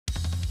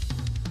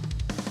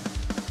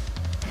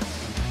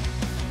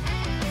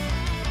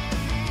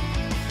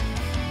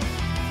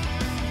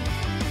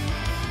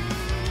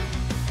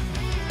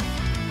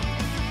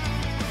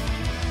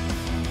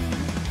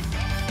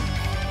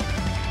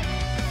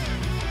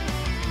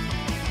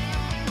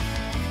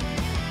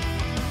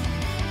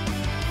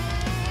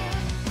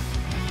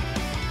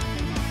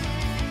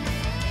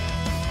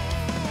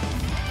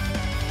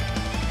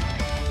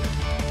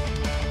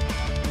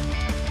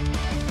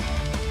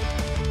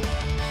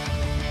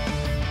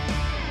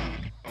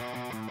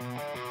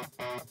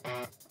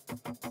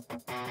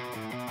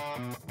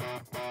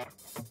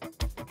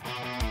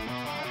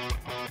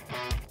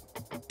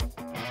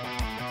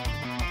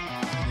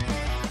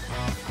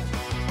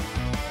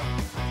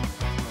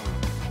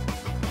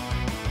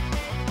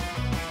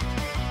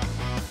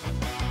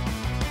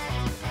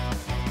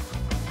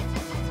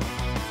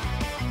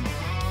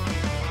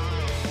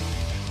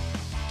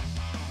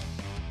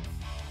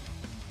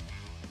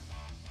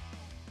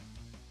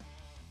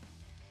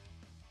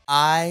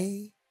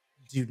I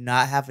do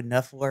not have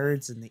enough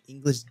words in the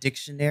English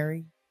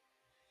dictionary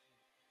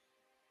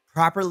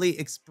properly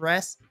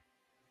express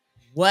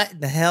what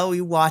the hell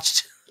we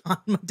watched on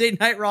Monday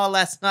Night Raw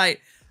last night.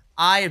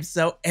 I am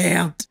so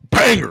amped.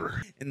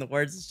 Banger. In the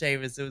words of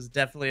Sheamus, it was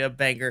definitely a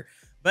banger.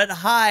 But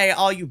hi,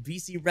 all you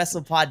BC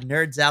WrestlePod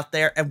nerds out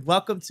there, and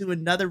welcome to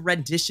another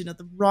rendition of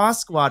the Raw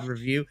Squad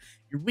Review,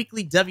 your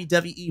weekly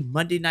WWE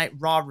Monday Night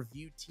Raw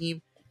review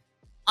team.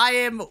 I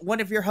am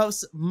one of your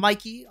hosts,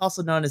 Mikey,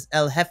 also known as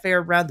El Jefe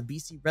around the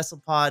BC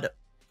WrestlePod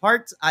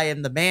parts. I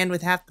am the man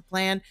with half the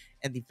plan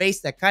and the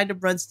face that kind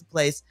of runs the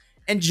place.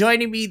 And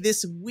joining me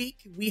this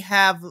week, we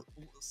have,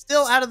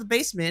 still out of the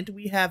basement,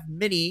 we have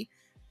Minnie,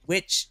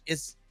 which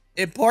is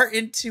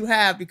important to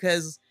have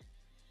because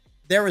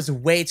there was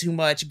way too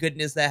much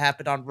goodness that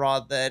happened on Raw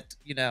that,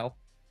 you know,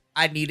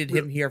 I needed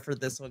him here for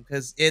this one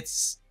because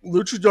it's...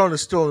 Luchadon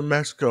is still in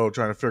Mexico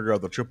trying to figure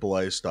out the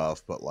AAA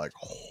stuff, but like,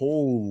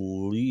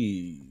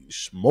 holy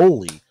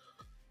schmoly,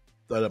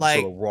 that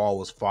episode of Raw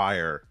was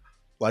fire.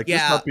 Like,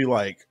 this might be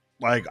like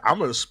I'm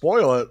going to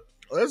spoil it.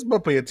 This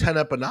might be a 10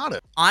 empanada.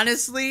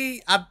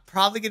 Honestly, I'm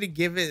probably going to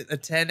give it a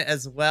 10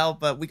 as well,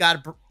 but we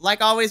got to,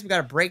 like always, we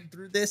got to break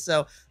through this,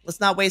 so let's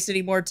not waste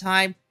any more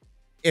time.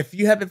 If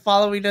you have been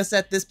following us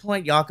at this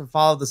point, y'all can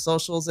follow the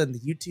socials and the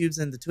YouTubes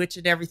and the Twitch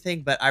and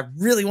everything, but I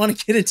really want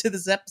to get into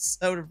this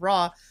episode of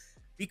Raw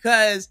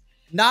because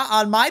not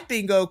on my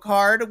bingo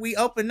card, we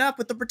open up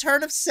with the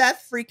return of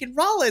Seth freaking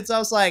Rollins. I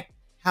was like,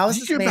 how is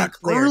this man back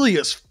cleared? Early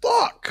as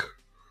fuck.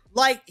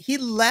 Like, he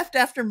left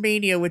after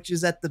Mania, which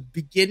was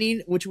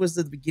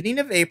the beginning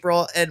of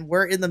April, and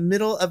we're in the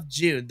middle of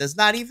June. There's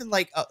not even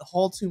like a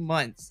whole 2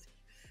 months.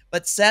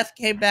 But Seth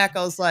came back.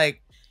 I was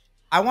like,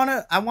 I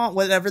want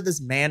whatever this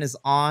man is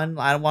on.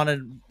 I want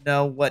to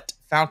know what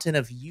fountain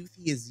of youth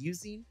he is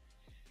using,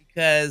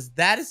 because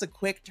that is a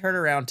quick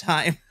turnaround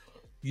time.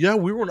 Yeah,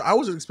 I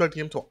wasn't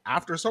expecting him till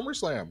after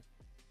SummerSlam.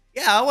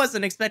 Yeah, I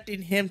wasn't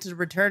expecting him to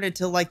return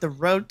until like the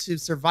Road to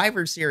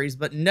Survivor Series,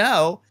 but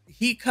no,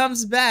 he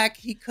comes back,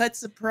 he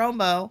cuts a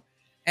promo,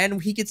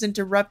 and he gets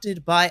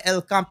interrupted by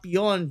El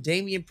Campeón,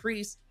 Damian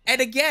Priest.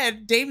 And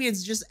again,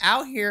 Damian's just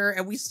out here,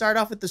 and we start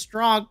off with the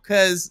strong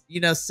because, you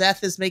know,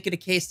 Seth is making a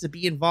case to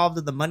be involved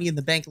in the Money in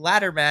the Bank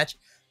ladder match,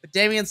 but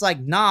Damian's like,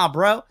 nah,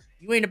 bro,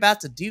 you ain't about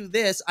to do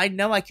this. I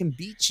know I can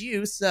beat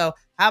you, so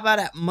how about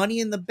at Money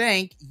in the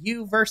Bank,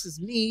 you versus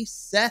me?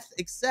 Seth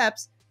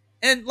accepts.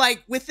 And,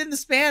 like, within the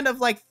span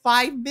of, like,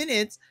 5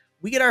 minutes,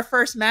 we get our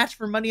first match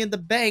for Money in the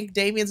Bank.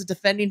 Damian's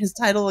defending his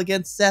title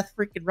against Seth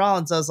freaking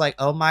Rollins. I was like,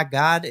 oh, my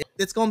God.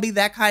 It's going to be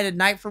that kind of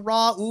night for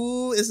Raw.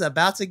 Ooh, it's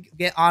about to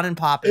get on and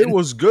popping. It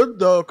was good,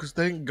 though, because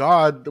thank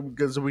God,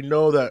 because we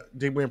know that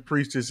Damian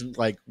Priest isn't,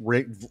 like,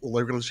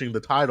 relinquishing the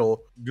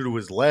title due to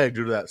his leg,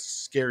 due to that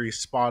scary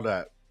spot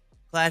at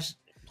Clash.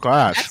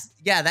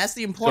 That's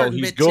the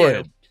important bit,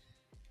 too.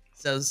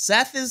 So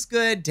Seth is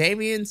good.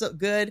 Damian's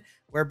good.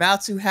 We're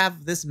about to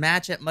have this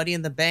match at Money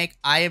in the Bank.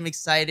 I am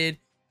excited.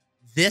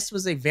 This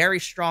was a very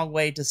strong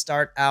way to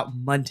start out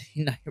Monday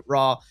Night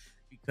Raw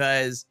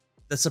because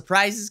the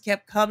surprises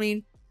kept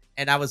coming,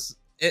 and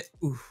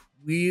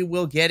we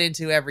will get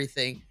into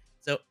everything.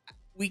 So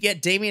we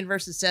get Damian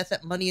versus Seth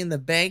at Money in the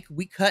Bank.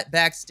 We cut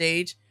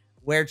backstage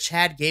where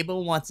Chad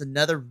Gable wants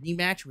another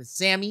rematch with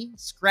Sammy.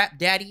 Scrap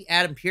Daddy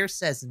Adam Pearce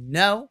says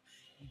no,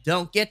 you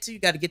don't get to. You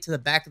got to get to the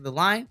back of the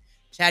line.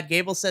 Chad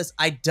Gable says,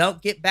 I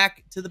don't get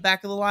back to the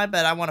back of the line,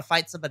 but I want to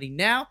fight somebody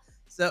now.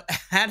 So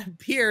Adam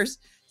Pearce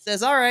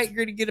says, all right, you're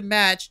going to get a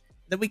match.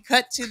 Then we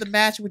cut to the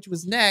match, which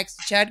was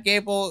next. Chad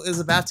Gable is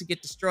about to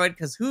get destroyed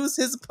because who's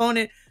his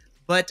opponent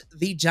but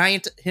the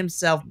giant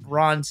himself,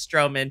 Braun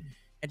Strowman.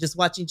 And just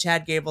watching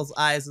Chad Gable's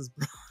eyes as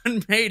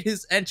Braun made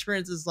his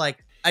entrance is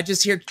like, I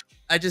just hear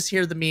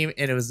the meme,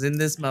 and it was in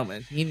this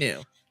moment. He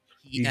knew.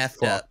 He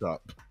effed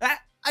up.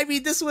 I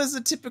mean, this was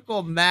a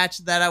typical match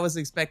that I was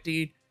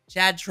expecting.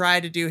 Chad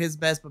tried to do his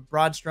best, but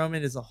Braun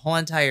Strowman is a whole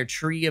entire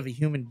tree of a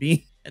human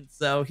being. And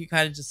so he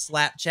kind of just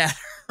slapped Chad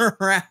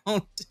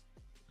around.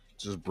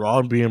 Just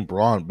Braun being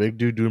Braun. Big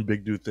dude doing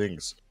big dude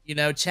things. You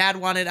know, Chad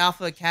wanted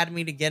Alpha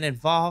Academy to get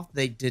involved.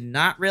 They did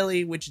not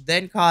really, which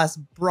then caused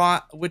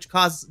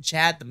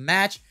Chad the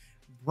match.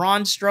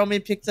 Braun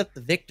Strowman picks up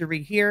the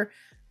victory here.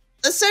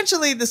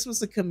 Essentially, this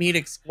was a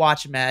comedic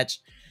squash match.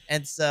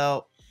 And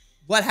so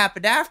what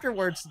happened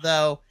afterwards,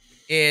 though,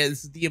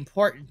 is the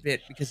important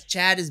bit because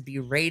Chad is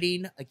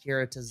berating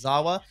Akira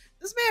Tozawa.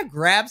 This man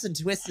grabs and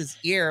twists his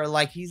ear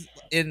like he's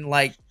in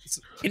like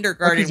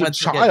kindergarten. Like he's a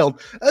child,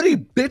 and he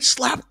bitch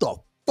slapped the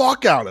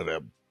fuck out of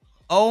him.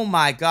 Oh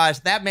my gosh,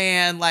 that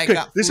man like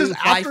this is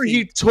after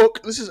he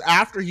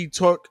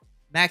took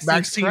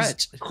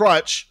Maxine's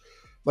crutch.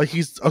 Like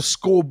he's a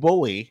school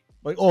bully.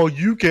 Like, oh,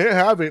 you can't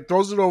have it.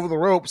 Throws it over the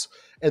ropes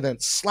and then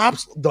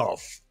slaps the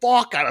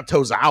fuck out of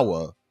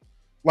Tozawa.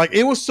 Like,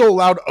 it was so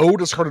loud,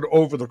 Otis heard it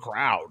over the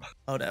crowd.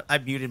 Oh, no, I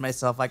muted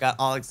myself. I got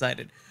all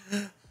excited.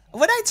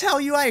 When I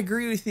tell you I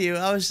agree with you,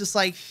 I was just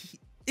like,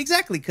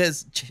 exactly,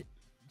 because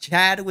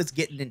Chad was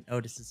getting in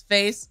Otis's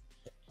face.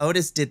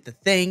 Otis did the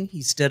thing.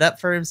 He stood up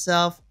for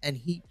himself, and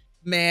he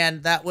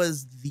Man, that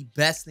was the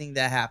best thing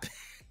that happened.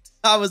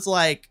 I was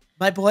like,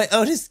 my boy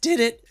Otis did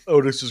it.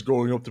 Otis is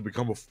growing up to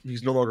become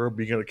he's no longer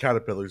being a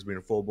caterpillar, he's being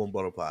a full-blown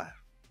butterfly.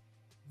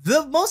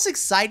 The most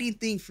exciting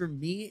thing for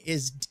me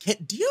is,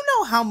 do you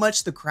know how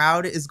much the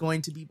crowd is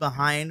going to be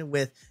behind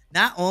with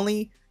not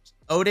only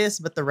Otis,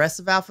 but the rest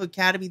of Alpha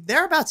Academy?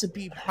 They're about to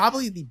be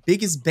probably the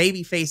biggest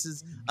baby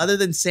faces other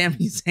than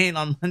Sammy Zayn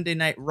on Monday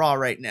Night Raw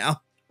right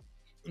now.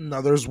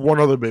 Now, there's one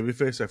other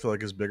babyface I feel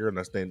like is bigger, and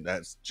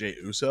that's Jey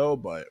Uso,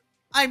 but...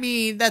 I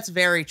mean, that's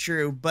very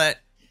true, but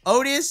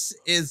Otis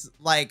is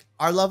like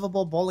our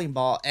lovable bowling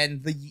ball,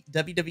 and the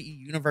WWE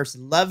Universe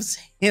loves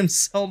him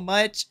so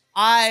much.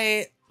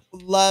 I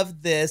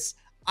love this.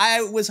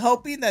 I was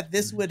hoping that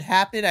this would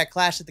happen at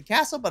Clash at the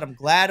Castle, but I'm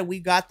glad we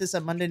got this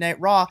on Monday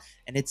Night Raw,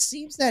 and it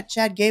seems that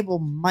Chad Gable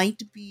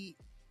might be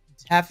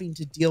having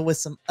to deal with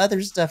some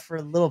other stuff for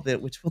a little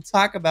bit, which we'll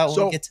talk about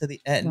when we get to the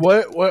end.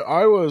 What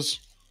I was...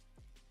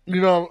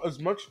 as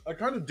much I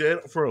kind of did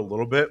for a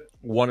little bit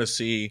want to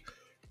see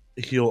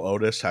heel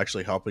Otis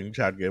actually helping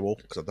Chad Gable,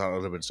 because I thought it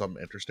would have been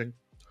something interesting,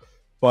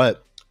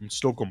 but I'm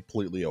still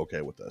completely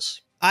okay with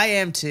this. I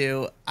am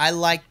too. I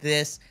like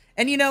this,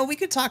 and we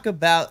could talk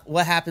about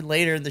what happened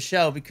later in the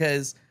show,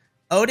 because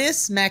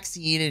Otis,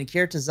 Maxine, and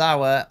Akira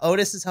Tozawa,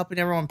 Otis is helping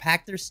everyone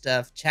pack their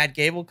stuff. Chad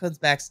Gable comes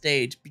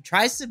backstage,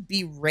 tries to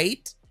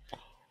berate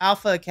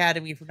Alpha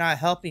Academy for not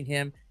helping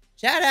him.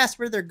 Chad asks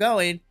where they're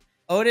going.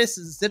 Otis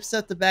zips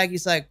up the bag.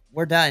 He's like,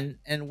 we're done,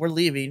 and we're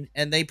leaving,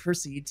 and they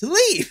proceed to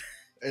leave.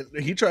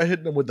 And he tried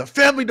hitting them with the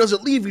family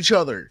doesn't leave each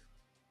other.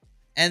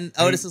 And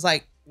Otis is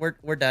like,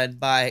 we're done,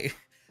 bye.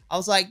 I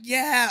was like,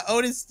 yeah,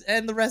 Otis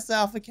and the rest of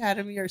Alpha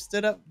Academy are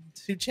stood up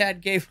to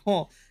Chad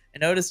Gable,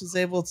 and Otis was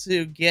able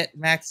to get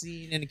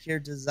Maxine and Akira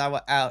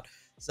Tozawa out.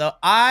 So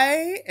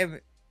I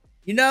am,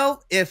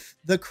 if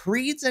the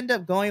Creeds end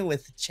up going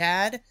with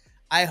Chad,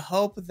 I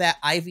hope that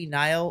Ivy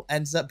Nile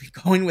ends up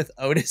going with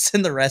Otis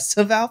and the rest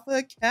of Alpha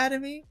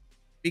Academy,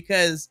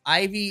 because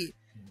Ivy,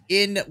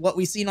 in what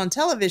we've seen on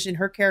television,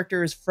 her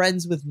character is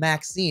friends with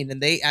Maxine,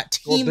 and they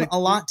team a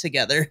lot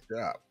together.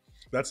 Yeah,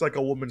 that's like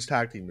a woman's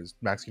tag team, is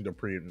Maxine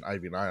Dupree and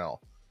Ivy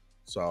Nile.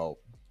 So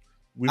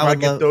we might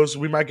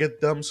get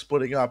them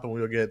splitting up, and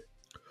we'll get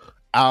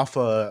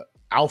Alpha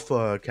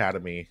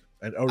Academy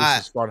and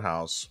Otis's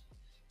Funhouse.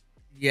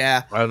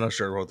 Yeah. I'm not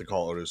sure what they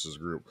call Otis's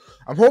group.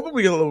 I'm hoping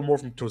we get a little more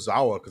from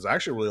Tozawa, because I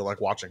actually really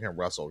like watching him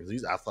wrestle, because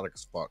he's athletic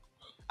as fuck.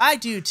 I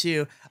do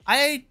too.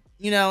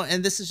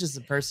 And this is just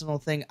a personal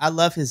thing. I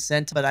love his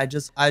scent, but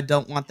I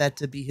don't want that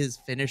to be his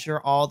finisher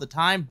all the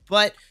time.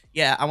 But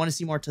yeah, I want to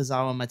see more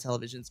Tozawa on my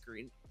television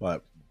screen.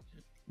 But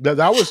that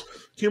was,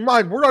 keep in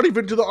mind, we're not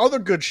even to the other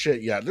good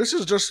shit yet. This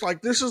is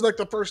like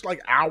the first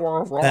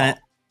hour of Raw.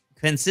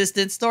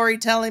 Consistent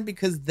storytelling,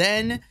 because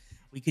then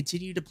we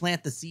continue to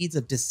plant the seeds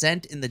of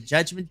dissent in the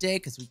Judgment Day,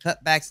 because we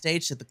cut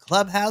backstage to the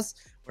clubhouse,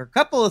 where a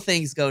couple of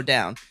things go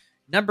down.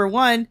 Number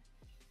one,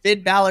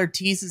 Finn Balor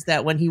teases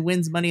that when he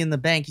wins Money in the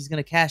Bank, he's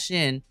going to cash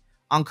in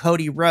on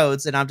Cody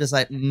Rhodes. And I'm just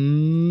like,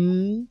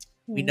 we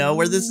know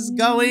where this is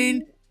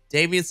going.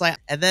 Damien's like,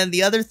 and then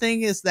the other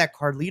thing is that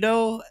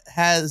Carlito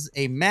has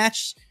a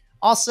match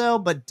also,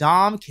 but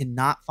Dom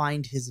cannot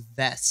find his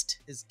vest,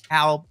 his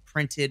cow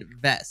printed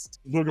vest.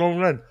 Look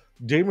on then.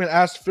 Damien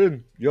asked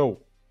Finn, yo,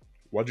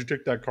 why'd you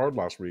take that card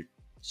last week?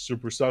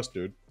 Super sus,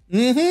 dude.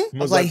 Mm-hmm.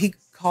 I was like, he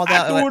called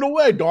out. I threw it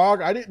away,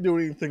 dog. I didn't do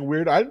anything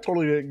weird. I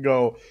totally didn't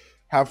go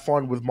have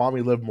fun with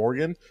Mommy Liv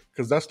Morgan,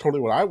 because that's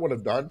totally what I would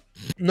have done.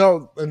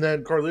 No, and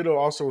then Carlito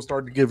also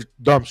started to give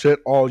dumb shit.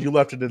 Oh, you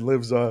left it in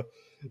Liv's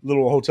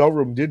little hotel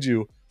room, did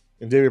you?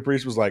 And David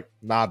Priest was like,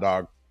 nah,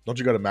 dog. Don't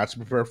you got a match to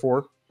prepare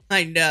for?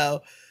 I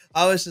know.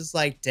 I was just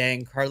like,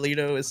 dang,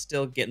 Carlito is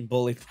still getting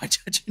bullied by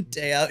Judgment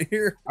Day out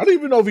here. I don't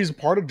even know if he's a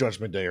part of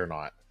Judgment Day or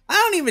not. I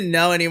don't even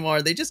know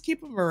anymore. They just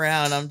keep him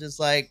around. I'm just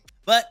like,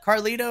 but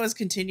Carlito is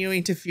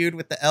continuing to feud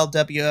with the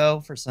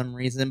LWO for some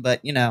reason,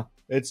 but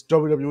it's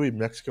WWE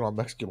Mexican on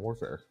Mexican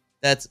warfare.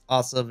 That's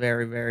also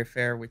very, very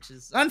fair, which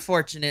is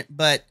unfortunate,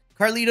 but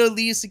Carlito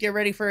leaves to get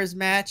ready for his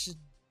match,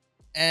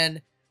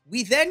 and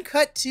we then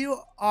cut to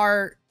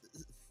our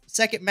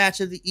second match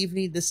of the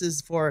evening. This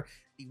is for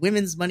the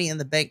Women's Money in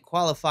the Bank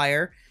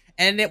qualifier,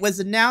 and it was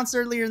announced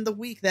earlier in the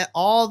week that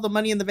all the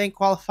Money in the Bank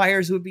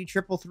qualifiers would be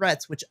triple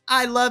threats, which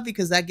I love,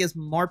 because that gives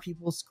more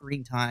people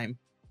screen time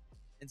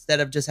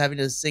instead of just having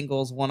a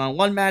singles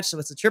one-on-one match. So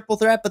it's a triple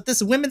threat. But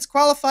this women's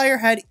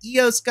qualifier had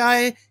Io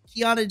Sky,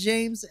 Kiana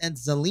James, and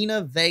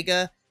Zelena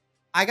Vega.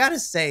 I gotta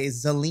say,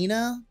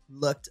 Zelena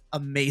looked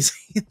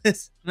amazing in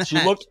this match.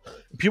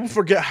 People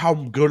forget how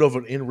good of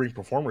an in-ring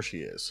performer she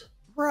is.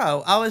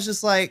 Bro, I was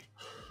just like,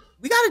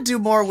 we gotta do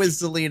more with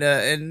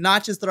Zelena and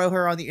not just throw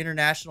her on the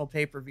international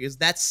pay-per-views.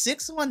 That's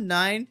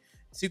 619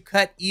 to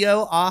cut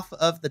Io off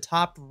of the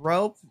top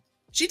rope.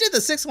 She did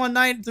the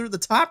 619 through the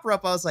top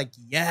rope. I was like,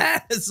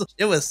 yes.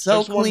 It was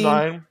so clean.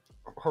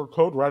 Her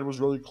code red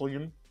was really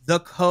clean. The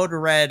code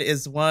red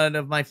is one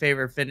of my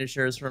favorite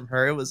finishers from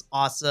her. It was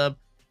awesome.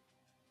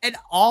 And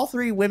all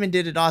three women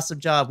did an awesome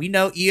job. We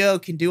know Io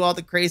can do all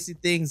the crazy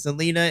things.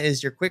 Zelena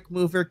is your quick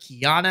mover.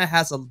 Kiana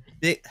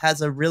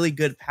has a really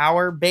good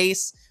power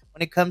base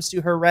when it comes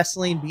to her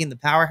wrestling, being the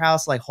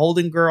powerhouse, like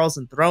holding girls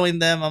and throwing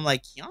them. I'm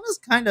like, Kiana's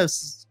kind of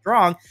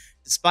strong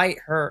despite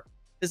her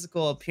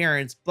physical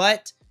appearance.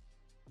 But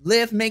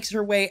Liv makes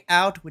her way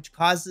out, which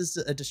causes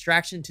a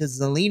distraction to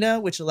Zelena,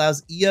 which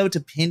allows Io to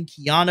pin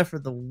Kiana for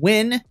the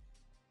win.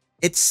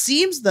 It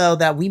seems, though,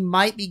 that we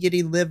might be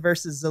getting Liv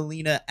versus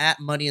Zelena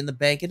at Money in the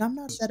Bank, and I'm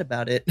not sad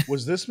about it.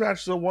 Was this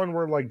match the one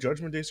where, like,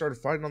 Judgment Day started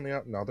fighting on the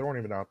out? No, they weren't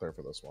even out there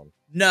for this one.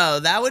 No,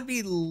 that would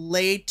be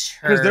later.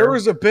 Because there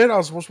was a bit, I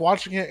was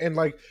watching it, and,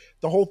 like,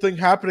 the whole thing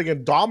happening,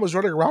 and Dom was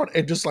running around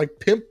and just, like,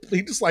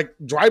 he just, like,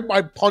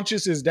 drive-by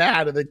punches his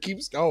dad and then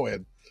keeps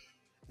going.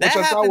 That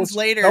happens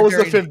later. That was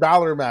the Finn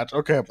Balor match.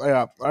 Okay,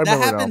 yeah, I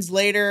remember. That happens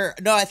later.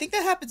 No, I think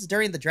that happens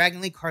during the Dragon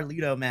Lee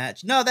Carlito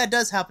match. No, that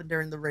does happen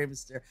during the Rey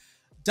Mysterio.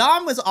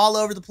 Dom was all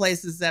over the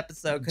place this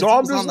episode.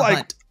 Dom just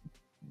like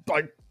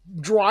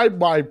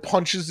drive-by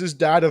punches his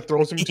dad and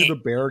throws him to the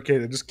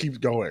barricade and just keeps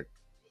going.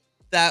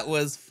 That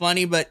was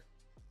funny, but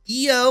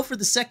Io, for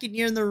the second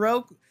year in the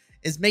row,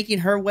 is making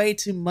her way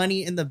to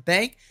Money in the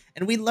Bank.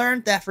 And we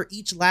learned that for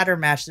each ladder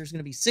match, there's going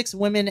to be 6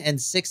 women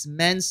and 6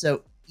 men.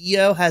 So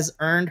Io has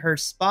earned her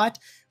spot.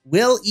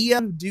 Will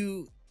Io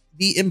do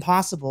the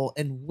impossible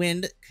and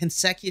win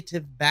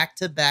consecutive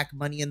back-to-back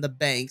Money in the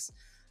Banks?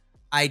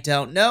 I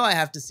don't know. I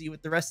have to see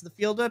what the rest of the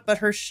field does, but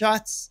her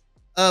shots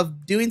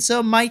of doing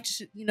so might,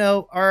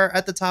 are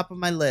at the top of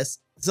my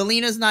list.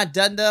 Zelena's not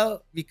done, though,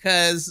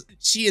 because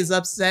she is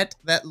upset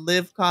that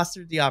Liv cost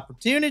her the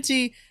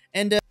opportunity.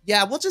 And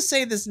yeah, we'll just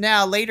say this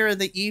now. Later in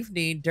the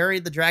evening,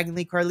 during the Dragon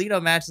Lee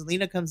Carlito match,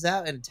 Zelena comes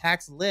out and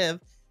attacks Liv.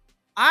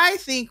 I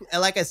think,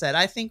 like I said,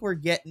 I think we're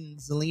getting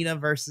Zelena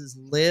versus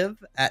Liv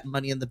at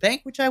Money in the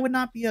Bank, which I would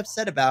not be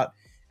upset about.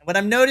 And what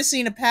I'm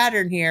noticing a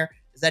pattern here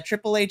is that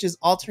Triple H is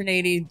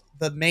alternating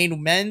the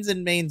main men's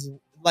and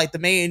the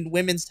main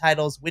women's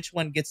titles, which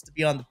one gets to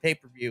be on the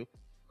pay-per-view.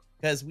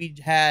 Because we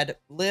had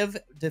Liv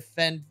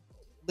and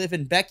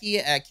Becky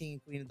at King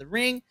and Queen of the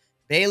Ring.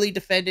 Bayley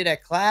defended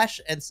at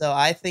Clash. And so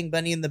I think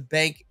Money in the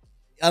Bank,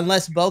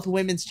 unless both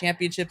women's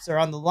championships are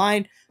on the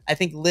line, I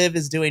think Liv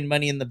is doing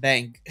Money in the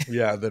Bank.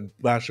 Yeah, then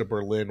Lasha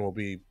Berlin will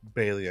be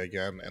Bayley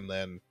again, and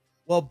then...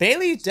 Well,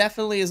 Bayley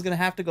definitely is going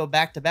to have to go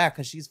back-to-back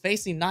because she's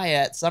facing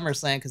Nia at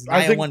SummerSlam because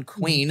Nia won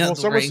Queen. Well,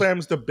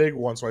 SummerSlam's the big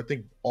one, so I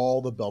think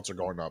all the belts are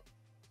going up.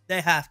 They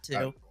have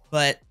to,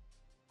 but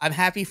I'm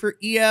happy for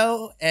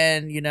Io,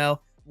 and,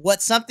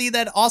 what's something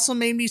that also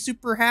made me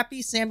super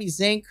happy, Sami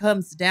Zayn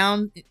comes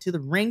down to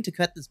the ring to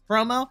cut this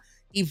promo.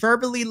 He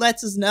verbally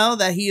lets us know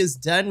that he is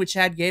done with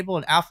Chad Gable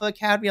and Alpha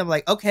Academy. I'm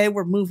like, okay,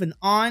 we're moving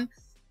on,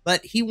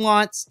 but he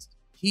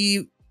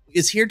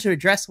is here to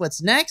address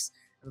what's next.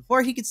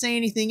 Before he could say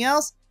anything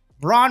else,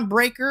 Braun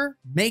Breaker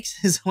makes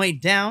his way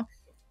down.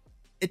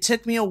 It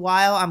took me a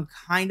while. I'm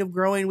kind of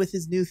growing with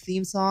his new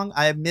theme song.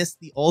 I missed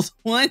the old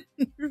one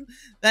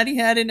that he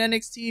had in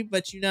NXT,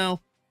 but it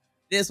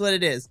is what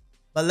it is.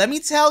 But let me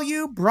tell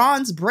you,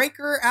 Braun's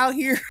Breaker out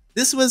here.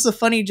 This was a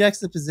funny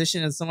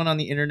juxtaposition, and someone on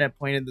the internet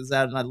pointed this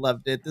out, and I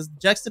loved it. This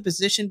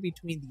juxtaposition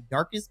between the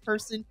darkest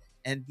person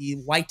and the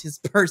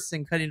whitest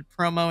person cutting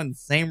a promo in the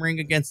same ring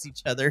against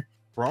each other.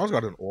 Braun's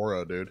got an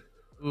aura, dude.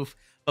 Oof.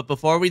 But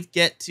before we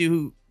get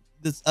to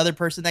this other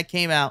person that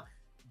came out,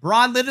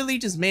 Braun literally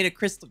just made it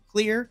crystal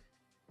clear.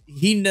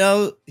 He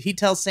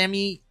tells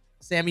Sammy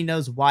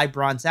knows why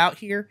Braun's out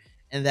here,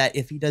 and that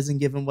if he doesn't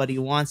give him what he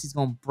wants, he's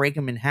going to break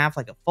him in half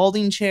like a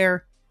folding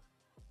chair.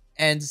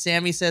 And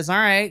Sammy says, all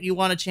right, you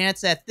want a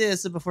chance at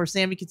this? And before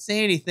Sammy could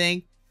say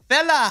anything,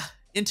 Fella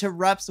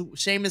interrupts.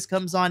 Sheamus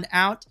comes on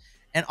out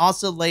and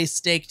also lays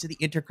stake to the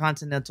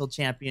Intercontinental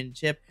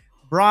Championship.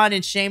 Braun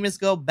and Sheamus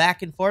go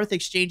back and forth,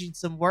 exchanging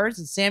some words,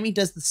 and Sammy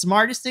does the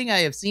smartest thing I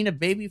have seen a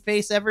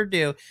babyface ever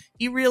do.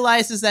 He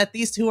realizes that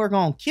these two are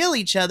going to kill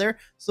each other,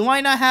 so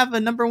why not have a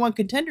 #1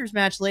 contenders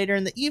match later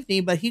in the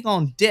evening, but he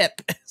going to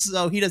dip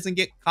so he doesn't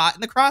get caught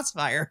in the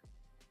crossfire.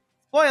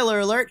 Spoiler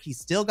alert, he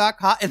still got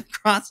caught in the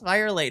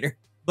crossfire later.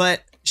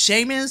 But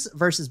Sheamus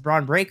versus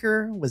Braun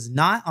Breaker was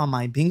not on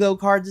my bingo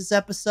card this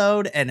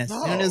episode, and as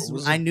soon as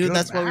I knew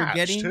that's what we were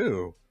getting...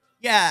 Too.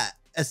 Yeah,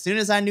 as soon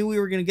as I knew we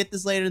were going to get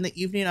this later in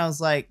the evening, I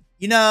was like,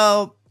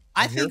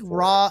 I think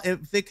Raw,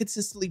 if it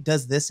consistently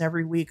does this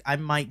every week, I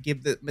might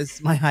give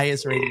this my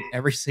highest rating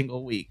every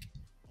single week.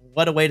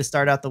 What a way to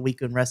start out the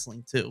week in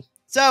wrestling, too.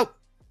 So,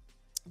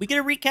 we get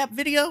a recap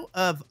video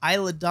of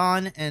Isla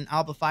Dawn and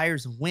Alba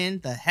Fire's win,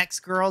 the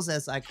Hex Girls,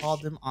 as I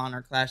called them on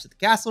our Clash at the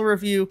Castle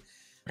review.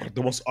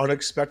 The most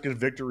unexpected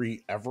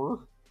victory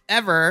ever.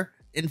 Ever.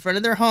 In front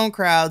of their home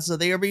crowd, so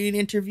they are being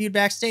interviewed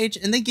backstage,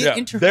 and they get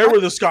interrupted. They were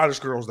the Scottish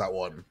girls that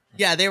won.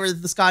 Yeah, they were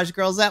the Scottish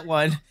girls that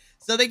won.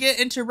 So they get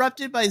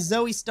interrupted by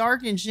Zoe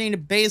Stark and Shayna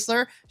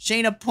Baszler.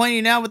 Shayna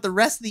pointing out what the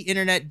rest of the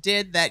internet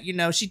did, that,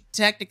 she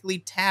technically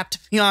tapped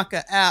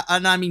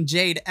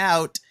Jade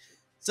out.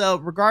 So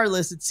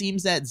regardless, it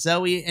seems that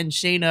Zoe and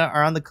Shayna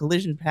are on the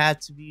collision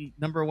path to be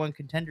 #1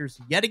 contenders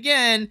yet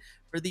again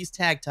for these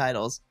tag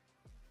titles.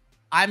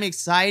 I'm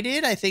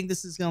excited. I think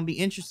this is going to be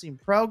an interesting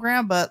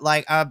program, but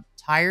like I'm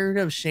tired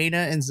of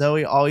Shayna and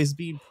Zoe always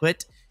being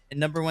put in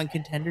 #1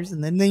 contenders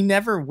and then they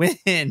never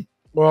win.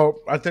 Well,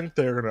 I think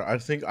I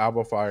think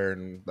Qualifier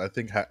and I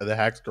think the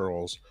Hex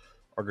Girls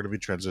are gonna be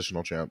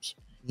transitional champs.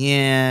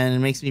 Yeah, and it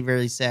makes me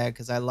very sad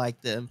because I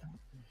like them.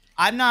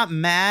 I'm not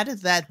mad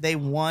that they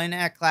won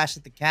at Clash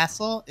at the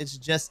Castle. It's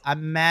just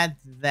I'm mad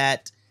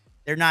that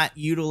they're not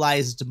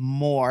utilized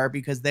more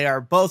because they are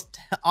both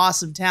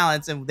awesome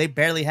talents and they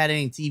barely had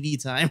any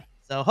TV time.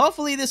 So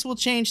hopefully this will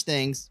change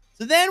things.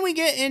 So then we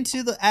get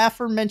into the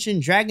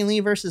aforementioned Dragon Lee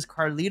versus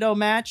Carlito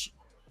match.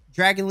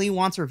 Dragon Lee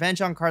wants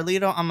revenge on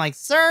Carlito. I'm like,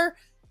 sir,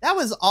 that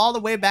was all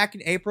the way back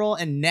in April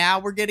and now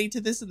we're getting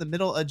to this in the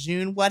middle of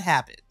June. What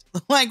happened?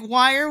 Like,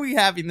 why are we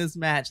having this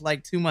match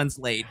like 2 months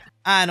late?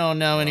 I don't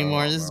know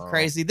anymore. This is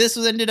crazy. This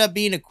ended up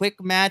being a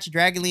quick match.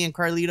 Dragon Lee and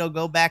Carlito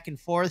go back and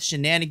forth.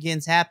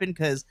 Shenanigans happen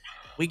because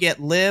we get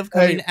Liv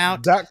coming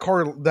out.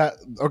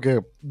 Okay,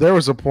 there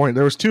was a point.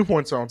 There was 2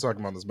 points I want to talk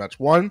about this match.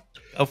 One,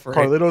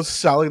 Carlito's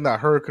selling that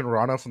Hurricane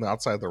Rana from the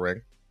outside of the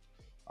ring.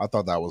 I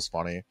thought that was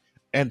funny.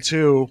 And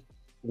two,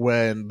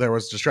 when there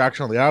was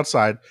distraction on the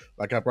outside,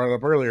 like I brought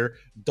up earlier,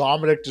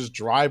 Dominic just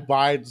drive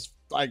by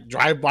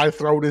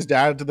throwing his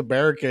dad into the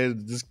barricade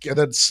and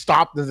then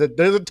stopped.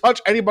 Doesn't touch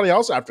anybody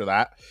else after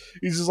that.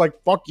 He's just like,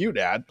 fuck you,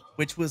 dad.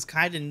 Which was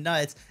kind of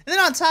nuts. And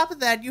then on top of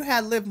that, you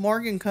had Liv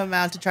Morgan come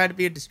out to try to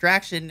be a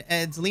distraction,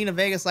 and Zelena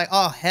Vega's like,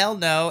 oh, hell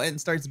no, and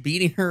starts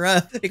beating her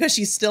up because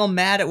she's still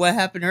mad at what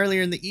happened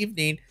earlier in the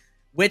evening,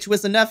 which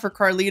was enough for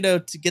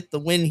Carlito to get the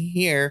win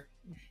here.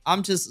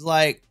 I'm just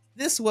like,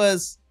 this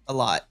was a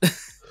lot.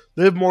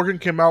 Liv Morgan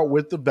came out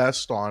with the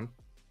vest on.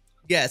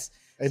 Yes.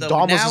 And so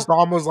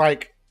Dom was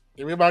like,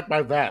 give me back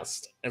my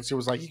vest. And she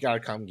was like, you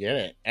gotta come get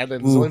it. And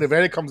then Zelena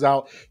Vega comes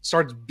out,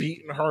 starts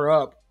beating her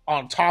up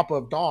on top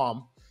of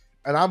Dom.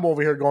 And I'm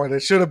over here going,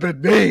 it should have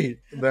been me.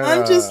 Then,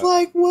 I'm just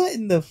like, what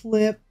in the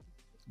flip?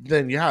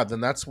 Then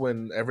that's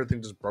when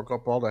everything just broke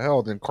up all to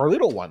hell. Then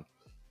Carlito won.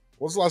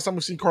 When's the last time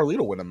we've seen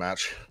Carlito win a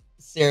match?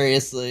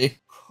 Seriously.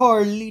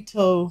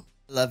 Carlito.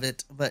 Love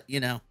it. But,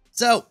 you know.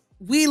 So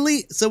we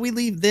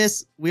leave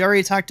this. We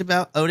already talked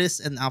about Otis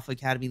and Alpha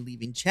Academy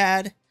leaving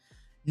Chad.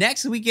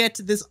 Next, we get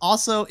to this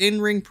also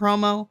in-ring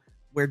promo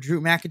where Drew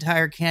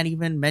McIntyre can't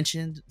even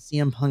mention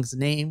CM Punk's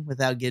name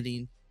without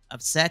getting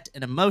upset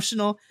and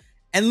emotional.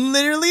 And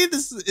literally,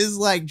 this is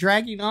like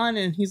dragging on.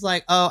 And he's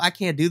like, oh, I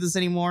can't do this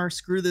anymore.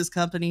 Screw this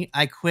company.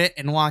 I quit,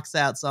 and walks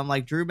out. So I'm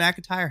like, Drew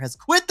McIntyre has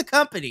quit the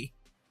company.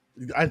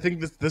 I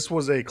think this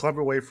was a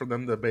clever way for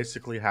them to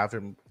basically have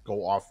him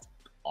go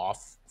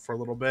off for a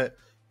little bit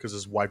because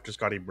his wife just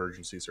got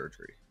emergency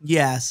surgery.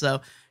 Yeah,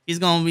 so he's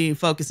going to be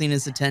focusing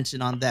his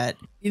attention on that.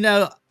 You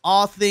know,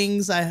 all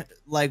things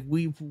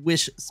we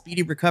wish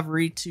speedy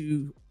recovery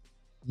to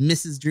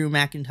Mrs. Drew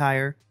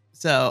McIntyre.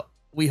 So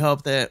we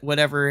hope that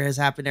whatever has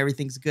happened,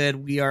 everything's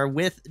good. We are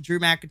with Drew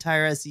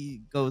McIntyre as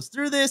he goes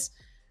through this.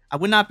 I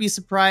would not be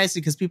surprised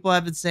because people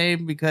have been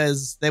saying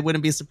because they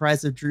wouldn't be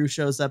surprised if Drew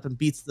shows up and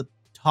beats the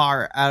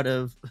tar out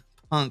of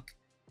Punk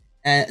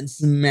at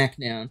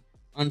SmackDown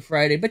on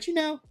Friday. But you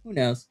know, who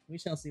knows? We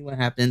shall see what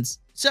happens.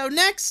 So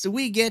next,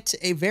 we get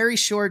a very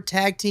short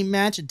tag team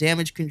match,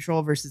 Damage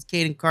Control versus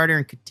Kaden Carter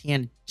and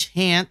Katana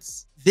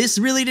Chance. This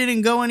really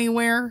didn't go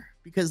anywhere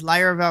because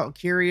Lyra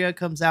Valkyria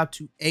comes out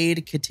to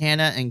aid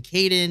Katana and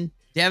Kaden.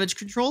 Damage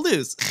Control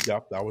lose.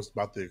 Yep, that was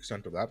about the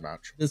extent of that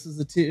match. This was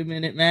a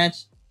 2-minute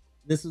match.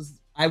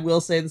 I will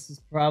say this is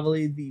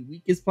probably the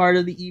weakest part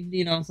of the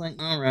evening. I was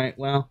like, all right,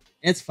 well,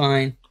 it's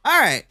fine. All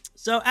right,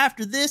 so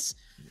after this,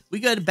 we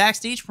go to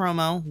backstage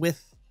promo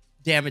with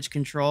Damage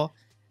Control,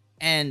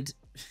 and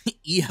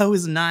Io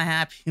is not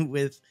happy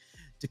with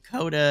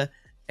Dakota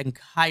and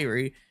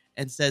Kyrie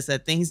and says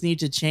that things need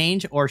to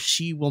change or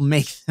she will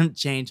make them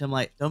change. I'm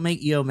like, don't make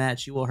Io mad.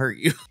 She will hurt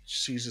you.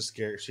 She's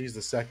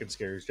the second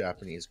scariest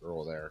Japanese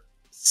girl there.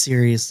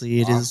 Seriously,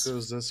 it is.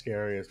 Asuka's the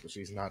scariest, but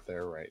she's not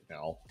there right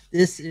now.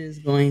 This is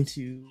going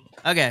to...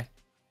 Okay.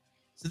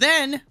 So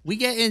then we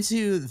get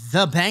into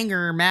the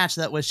banger match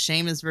that was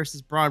Sheamus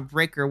versus Braun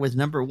Breaker with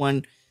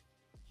 #1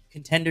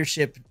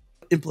 contendership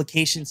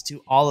implications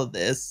to all of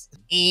this.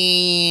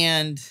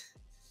 And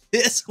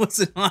this was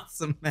an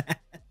awesome match.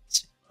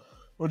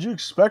 What'd you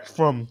expect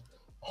from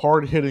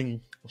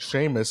hard-hitting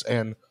Sheamus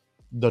and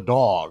the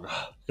dog?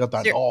 Got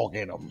that dog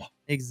in him.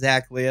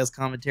 Exactly, as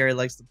commentary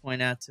likes to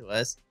point out to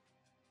us.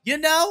 You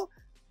know,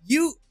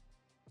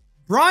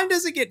 Braun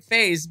doesn't get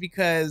phased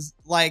because,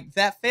 like,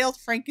 that failed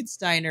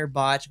Frankensteiner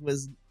botch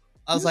was...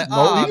 I was like,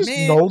 oh,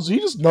 man. He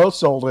just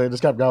no-sold it and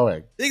just kept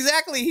going.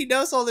 Exactly. He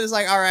no-sold it. It's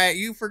like, all right,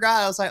 you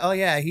forgot. I was like, oh,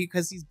 yeah,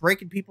 because he's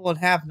breaking people in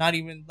half not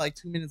even, like,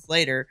 2 minutes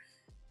later.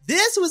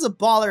 This was a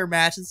baller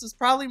match. This was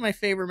probably my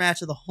favorite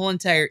match of the whole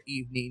entire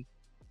evening.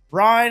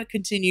 Braun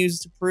continues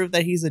to prove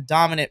that he's a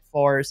dominant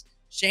force.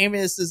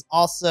 Sheamus is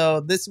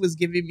also... This was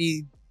giving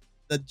me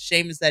the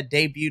Sheamus that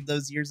debuted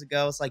those years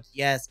ago. It's like,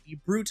 yes, be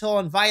brutal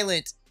and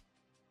violent.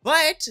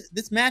 But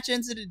this match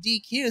ends at a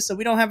DQ, so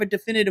we don't have a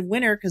definitive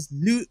winner because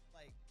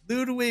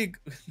Ludwig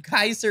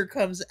Kaiser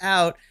comes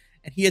out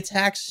and he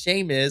attacks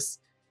Sheamus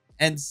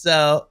And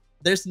so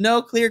there's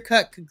no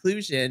clear-cut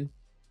conclusion.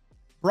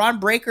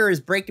 Braun Breaker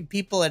is breaking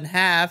people in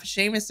half.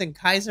 Sheamus and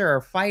Kaiser are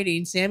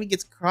fighting. Sammy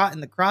gets caught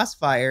in the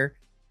crossfire.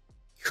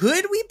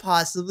 Could we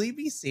possibly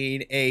be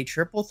seeing a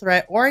triple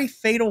threat or a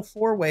fatal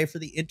four-way for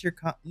the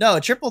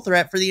a triple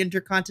threat for the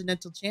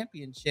Intercontinental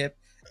Championship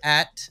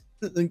at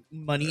the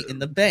Money in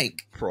the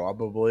Bank?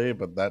 Probably,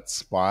 but that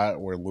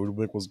spot where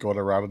Ludwig was going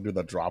around and do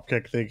the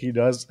dropkick thing he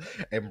does,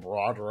 and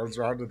Braun runs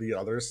around to the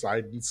other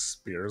side and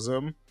spears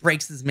him.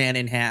 Breaks this man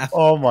in half.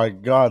 Oh my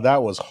god,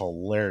 that was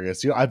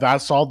hilarious. You know, I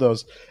saw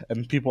those,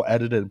 and people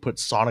edited and put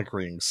Sonic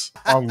rings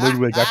on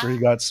Ludwig after he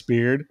got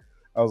speared.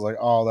 I was like,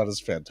 oh, that is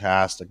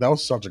fantastic. That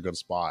was such a good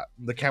spot.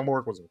 The camera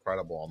work was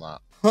incredible on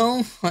that.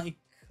 Oh my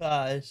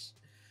gosh.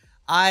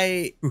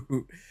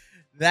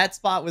 That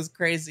spot was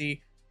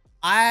crazy.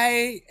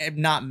 I am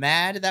not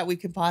mad that we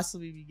could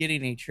possibly be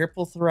getting a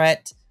triple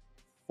threat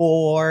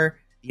for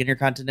the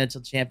Intercontinental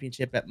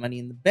Championship at Money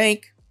in the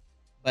Bank,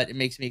 but it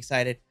makes me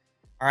excited.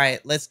 All right,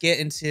 let's get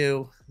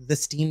into the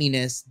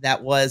steaminess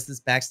that was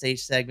this backstage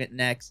segment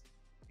next,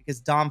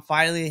 because Dom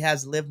finally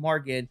has Liv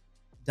Morgan.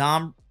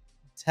 Dom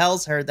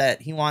tells her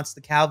that he wants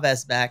the cow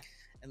vest back,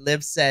 and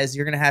Liv says,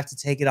 you're gonna have to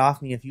take it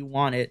off me if you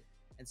want it.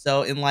 And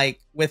so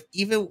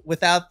even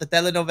without the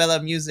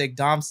telenovela music,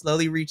 Dom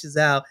slowly reaches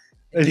out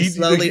and he's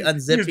slowly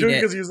unzipping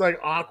it. Because he was like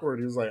awkward.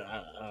 He was like,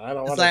 I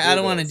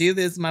don't want to do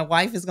this. My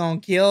wife is gonna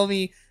kill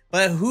me.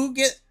 But who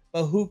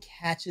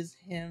catches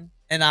him?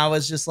 And I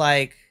was just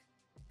like,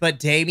 but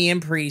Damian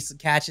Priest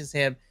catches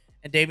him.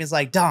 And Damian's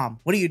like, Dom,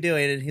 what are you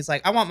doing? And he's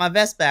like, I want my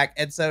vest back.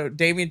 And so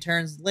Damian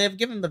turns, Liv,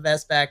 give him the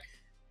vest back.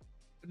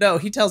 No,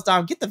 he tells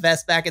Dom, get the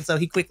vest back. And so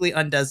he quickly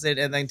undoes it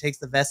and then takes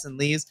the vest and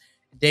leaves.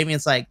 And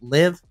Damian's like,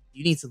 Liv,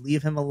 you need to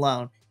leave him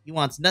alone. He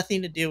wants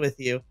nothing to do with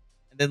you.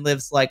 And then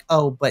Liv's like,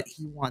 oh, but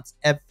he wants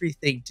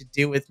everything to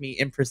do with me,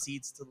 and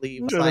proceeds to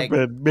leave. Should have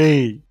been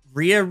me.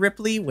 Rhea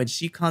Ripley, when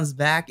she comes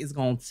back, is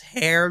going to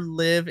tear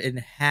Liv in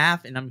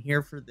half, and I'm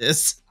here for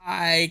this.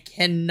 I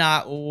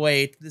cannot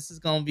wait. This is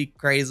going to be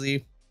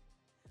crazy.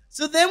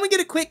 So then we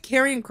get a quick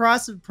Karrion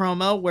Kross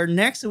promo where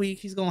next week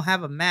he's going to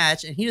have a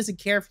match, and he doesn't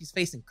care if he's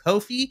facing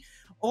Kofi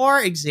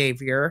or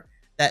Xavier,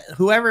 that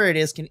whoever it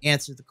is can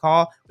answer the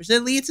call, which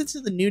then leads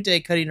into the New Day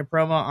cutting a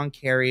promo on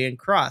Karrion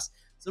Kross.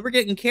 So we're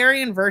getting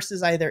Karrion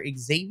versus either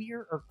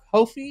Xavier or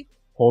Kofi.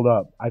 Hold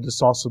up. I just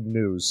saw some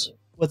news.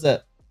 What's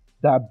up?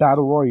 That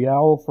battle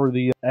royale for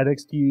the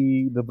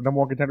NXT, the number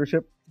one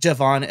contendership.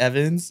 Javon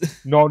Evans.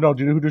 No. Do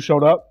you know who just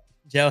showed up?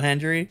 Joe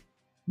Hendry.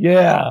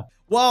 Yeah.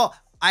 Well,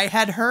 I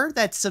had heard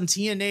that some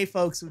TNA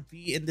folks would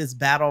be in this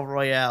battle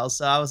royale.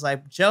 So I was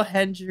like, Joe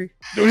Hendry.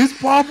 Dude, his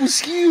pop was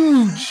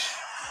huge.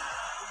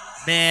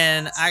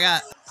 Man,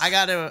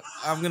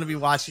 I'm going to be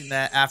watching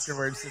that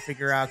afterwards to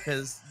figure out,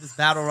 because this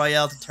battle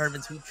royale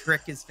determines who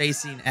Trick is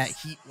facing at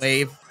Heat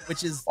Wave,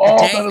 which is the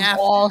day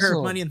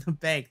after Money in the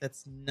Bank.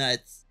 That's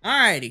nuts.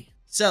 Alrighty.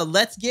 So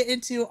let's get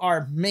into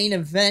our main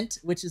event,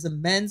 which is a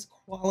men's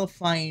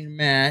qualifying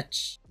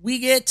match. We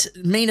get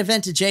main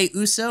event to Jey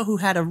Uso, who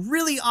had a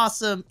really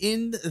awesome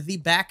in the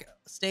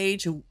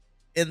backstage in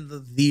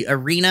the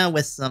arena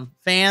with some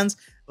fans,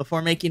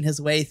 before making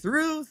his way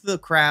through the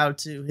crowd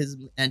to his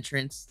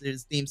entrance, to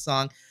his theme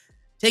song,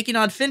 taking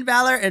on Finn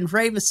Balor and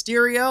Rey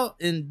Mysterio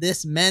in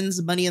this men's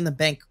Money in the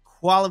Bank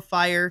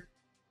qualifier.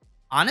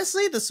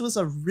 Honestly, this was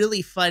a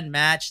really fun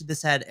match.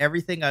 This had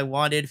everything I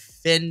wanted.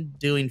 Finn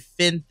doing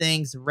Finn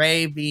things,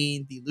 Rey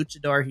being the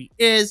luchador he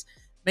is.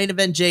 Main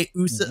event, Jey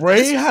Uso.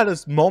 Rey had a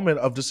moment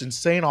of just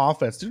insane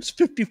offense. Dude's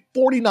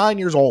 49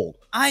 years old.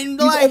 I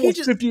know. He's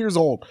almost 50 years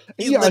old.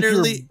 He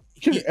literally...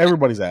 kicking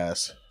everybody's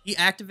ass. He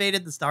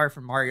activated the star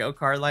from Mario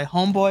Kart. Like,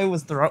 homeboy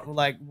was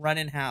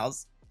running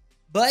house.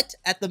 But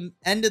at the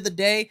end of the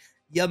day,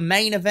 your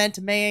main event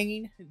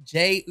man,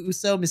 Jey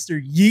Uso,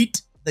 Mr.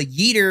 Yeet, the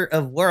yeeter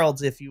of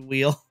worlds, if you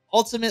will,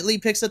 ultimately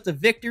picks up the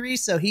victory.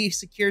 So he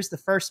secures the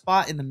first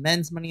spot in the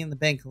men's Money in the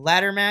Bank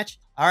ladder match.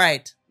 All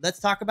right,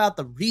 let's talk about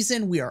the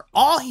reason we are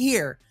all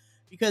here.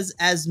 Because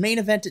as main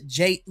event,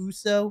 Jey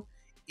Uso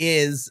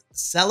is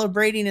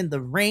celebrating in the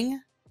ring,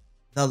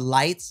 the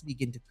lights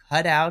begin to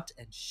cut out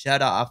and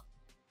shut off.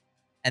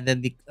 And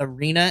then the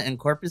arena in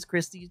Corpus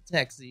Christi,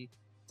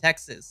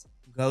 Texas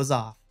goes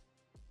off.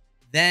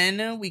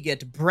 Then we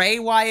get Bray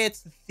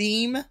Wyatt's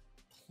theme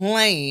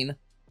playing.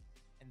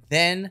 And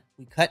then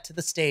we cut to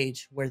the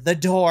stage where the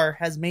door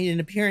has made an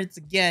appearance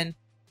again.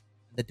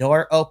 The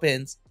door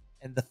opens.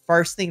 And the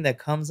first thing that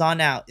comes on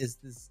out is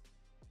this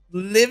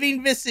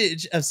living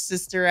visage of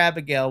Sister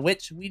Abigail,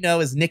 which we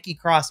know is Nikki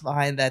Cross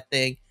behind that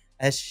thing,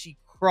 as she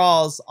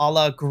crawls a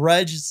la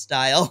Grudge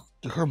style.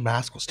 Her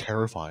mask was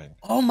terrifying.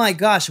 Oh my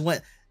gosh.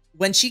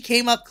 When she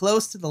came up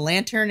close to the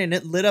lantern and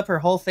it lit up her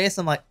whole face,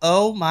 I'm like,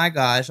 oh my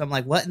gosh. I'm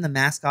like, what in the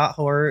mascot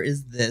horror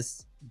is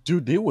this?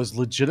 Dude, it was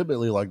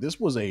legitimately like, this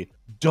was a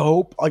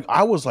dope. Like,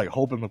 I was like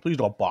hoping, but please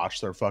don't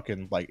botch their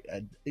fucking like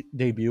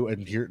debut.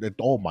 And here,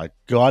 oh my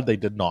God, they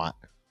did not.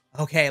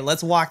 Okay,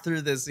 let's walk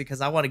through this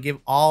because I want to give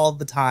all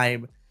the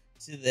time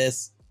to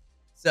this.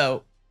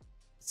 So,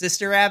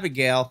 Sister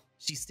Abigail,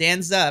 she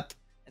stands up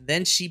and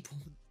then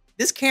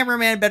this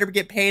cameraman better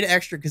get paid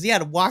extra because he had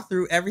to walk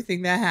through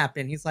everything that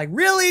happened. He's like,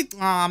 really?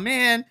 Aw,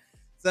 man.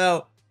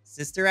 So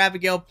Sister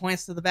Abigail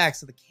points to the back.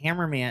 So the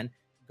cameraman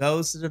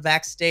goes to the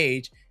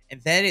backstage, and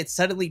then it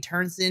suddenly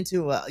turns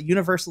into a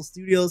Universal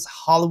Studios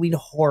Halloween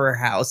horror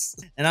house.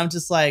 And I'm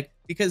just like,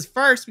 because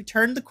first we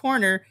turn the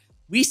corner,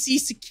 we see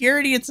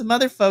security and some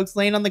other folks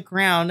laying on the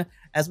ground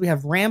as we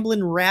have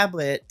Ramblin'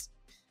 Rabbit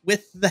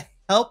with the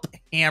help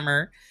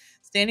hammer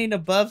standing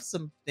above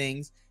some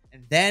things.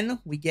 And then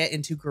we get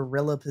into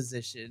gorilla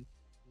position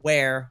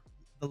where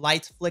the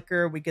lights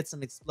flicker. We get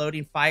some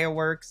exploding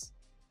fireworks.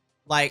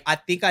 Like, I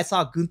think I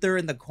saw Gunther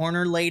in the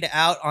corner laid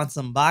out on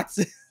some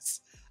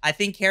boxes. I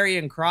think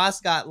Karrion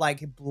Kross got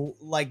like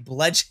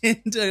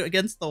bludgeoned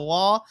against the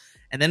wall.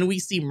 And then we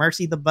see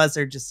Mercy the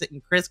Buzzard just sitting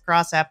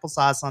crisscross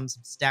applesauce on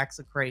some stacks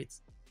of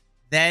crates.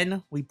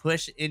 Then we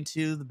push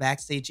into the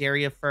backstage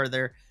area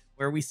further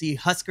where we see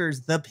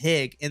Huskers the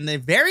Pig in the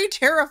very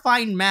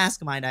terrifying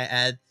mask, might I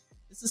add.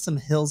 This is some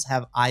Hills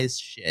Have Eyes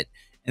shit.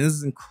 And this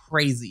is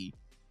crazy.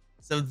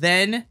 So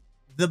then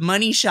the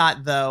money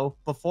shot, though,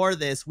 before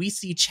this, we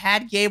see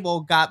Chad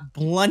Gable got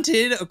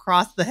blunted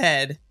across the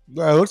head.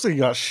 It looks like he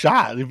got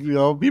shot. You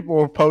know, people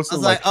were posting I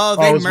was like, oh,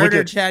 they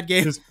murdered Chad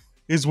Gable.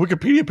 His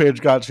Wikipedia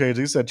page got changed.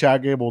 He said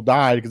Chad Gable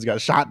died because he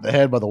got shot in the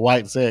head by the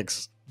White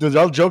Six. The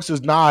other jokes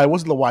is, nah, it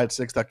wasn't the White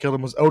Six that killed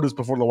him. It was Otis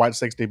before the White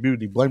Six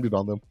debuted. He blamed it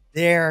on them.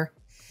 There.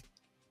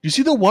 You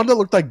see the one that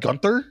looked like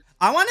Gunther?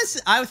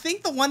 I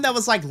think the one that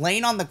was like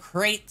laying on the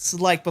crates,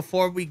 like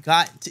before we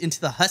got into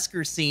the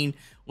Husker scene,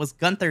 was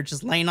Gunther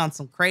just laying on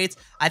some crates.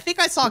 I think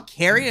I saw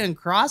Karrion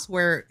Kross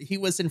where he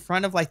was in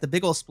front of like the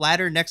big old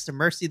splatter next to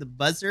Mercy the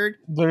Buzzard.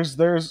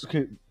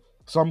 Okay,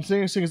 so I'm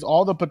seeing is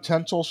all the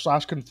potential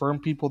 /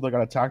 confirmed people that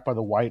got attacked by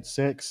the White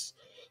Six.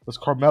 There's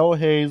Carmelo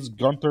Hayes,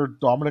 Gunther,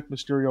 Dominic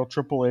Mysterio,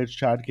 Triple H,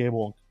 Chad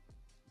Gable.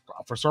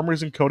 For some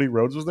reason, Cody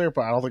Rhodes was there,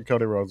 but I don't think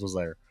Cody Rhodes was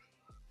there.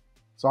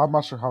 So I'm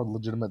not sure how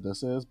legitimate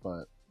this is,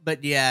 but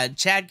yeah,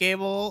 Chad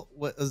Gable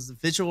was a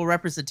visual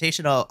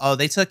representation. Oh,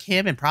 they took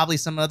him and probably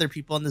some other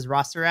people in this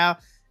roster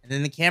out. And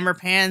then the camera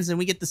pans and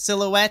we get the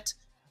silhouette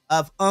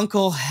of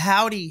Uncle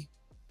Howdy,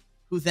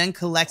 who then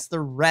collects the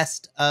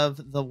rest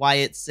of the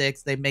Wyatt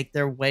Six. They make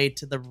their way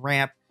to the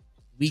ramp.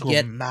 We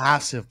get a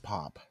massive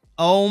pop.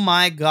 Oh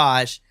my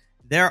gosh.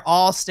 They're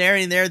all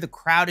staring there. The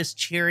crowd is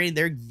cheering.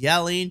 They're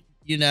yelling.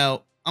 You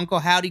know, Uncle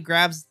Howdy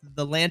grabs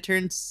the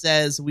lantern,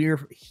 says,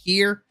 "We're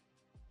here.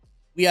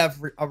 We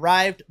have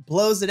arrived,"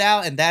 blows it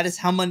out, and that is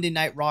how Monday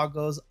Night Raw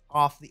goes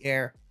off the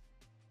air.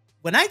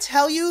 When I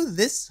tell you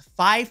this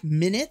 5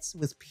 minutes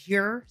was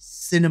pure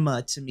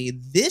cinema to me,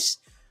 this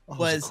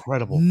was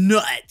incredible.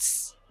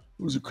 Nuts.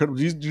 It was incredible.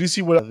 Did you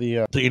see what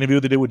the interview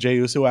they did with Jey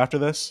Uso after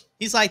this?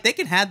 He's like, they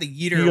can have the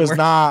Yeeter. He goes,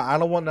 nah, I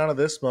don't want none of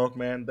this smoke,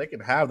 man. They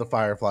can have the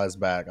Fireflies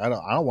back. I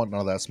don't want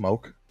none of that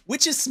smoke.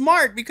 Which is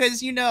smart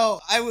because, you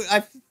know,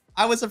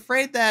 I was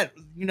afraid that,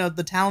 you know,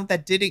 the talent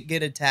that didn't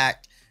get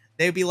attacked,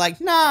 they'd be like,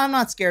 nah, I'm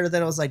not scared of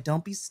that. I was like,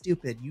 don't be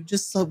stupid. You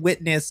just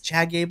witnessed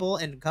Chad Gable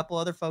and a couple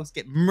other folks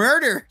get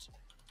murdered,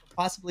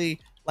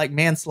 possibly like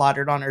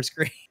manslaughtered on our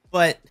screen.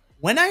 But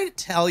when I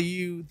tell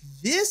you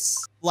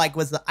this, like,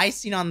 was the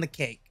icing on the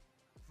cake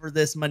for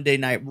this Monday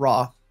Night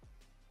Raw,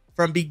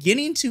 from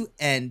beginning to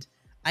end,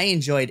 I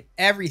enjoyed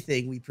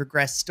everything. We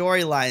progressed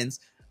storylines.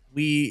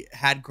 We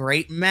had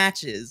great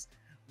matches.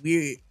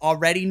 We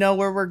already know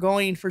where we're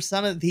going for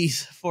some of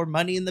these for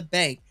Money in the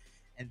Bank.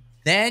 And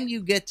then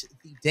you get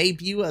the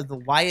debut of the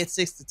Wyatt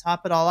Six to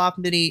top it all off.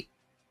 Minnie,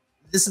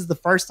 this is the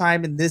first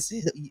time in this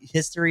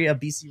history of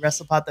BC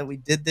WrestlePod that we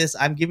did this.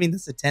 I'm giving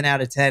this a 10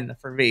 out of 10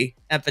 for me.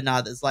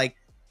 Empanadas. Like,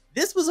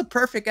 this was a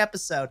perfect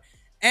episode.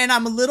 And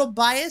I'm a little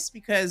biased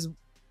because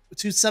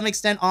to some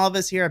extent, all of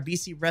us here at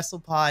BC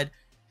WrestlePod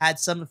had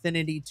some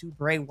affinity to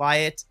Bray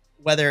Wyatt,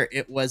 whether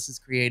it was his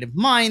creative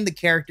mind, the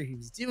character he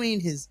was doing,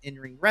 his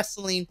in-ring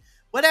wrestling,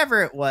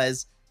 whatever it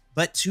was.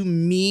 But to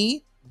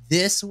me,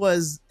 this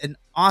was an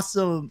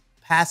awesome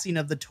passing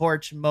of the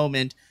torch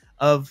moment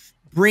of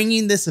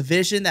bringing this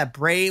vision that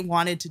Bray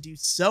wanted to do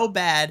so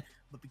bad,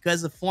 but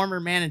because the former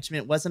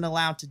management wasn't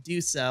allowed to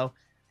do so.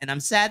 And I'm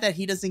sad that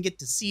he doesn't get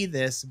to see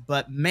this,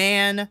 but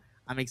man,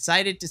 I'm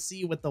excited to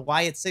see what the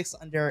Wyatt Six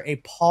under a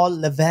Paul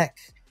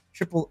Levesque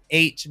Triple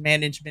H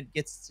management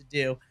gets to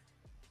do.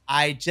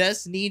 I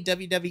just need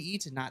WWE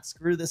to not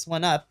screw this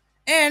one up.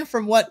 And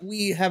from what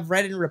we have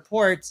read in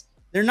reports,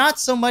 they're not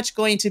so much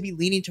going to be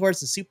leaning towards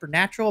the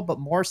supernatural, but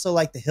more so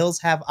like the Hills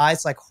Have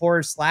Eyes, like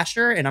horror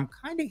slasher. And I'm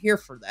kind of here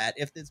for that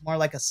if it's more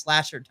like a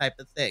slasher type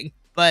of thing.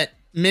 But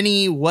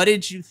Minnie, what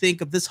did you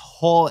think of this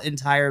whole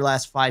entire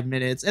last 5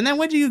 minutes? And then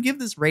what do you give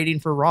this rating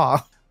for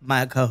Raw?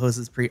 My co-host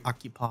is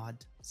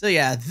preoccupied. So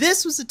yeah,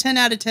 this was a 10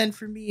 out of 10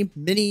 for me.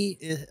 Minnie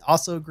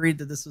also agreed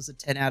that this was a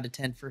 10 out of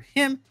 10 for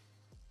him.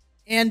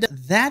 And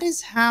that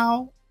is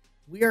how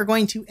we are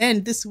going to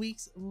end this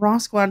week's Raw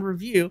Squad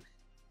review.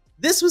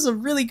 This was a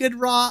really good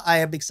Raw. I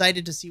am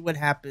excited to see what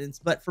happens.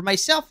 But for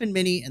myself and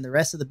Minnie and the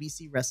rest of the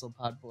BC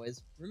WrestlePod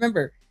boys,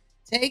 remember,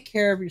 take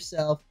care of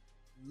yourself,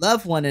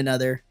 love one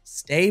another,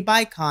 stay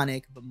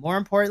Bi-Conic, but more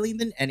importantly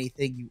than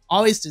anything, you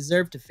always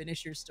deserve to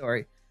finish your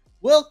story.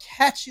 We'll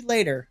catch you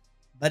later.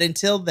 But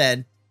until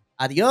then,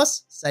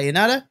 adios,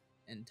 sayonara,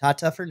 and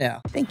tata for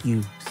now. Thank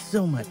you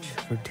so much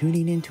for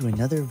tuning in to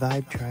another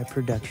Vibe Tribe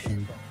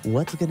production.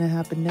 What's gonna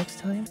happen next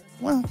time?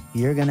 Well,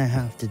 you're gonna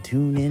have to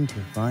tune in to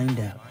find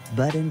out.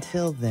 But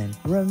until then,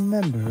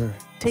 remember,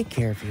 take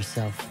care of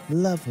yourself,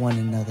 love one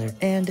another,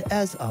 and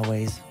as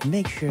always,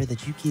 make sure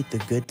that you keep the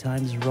good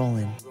times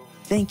rolling.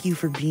 Thank you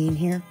for being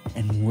here,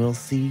 and we'll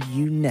see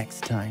you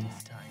next time.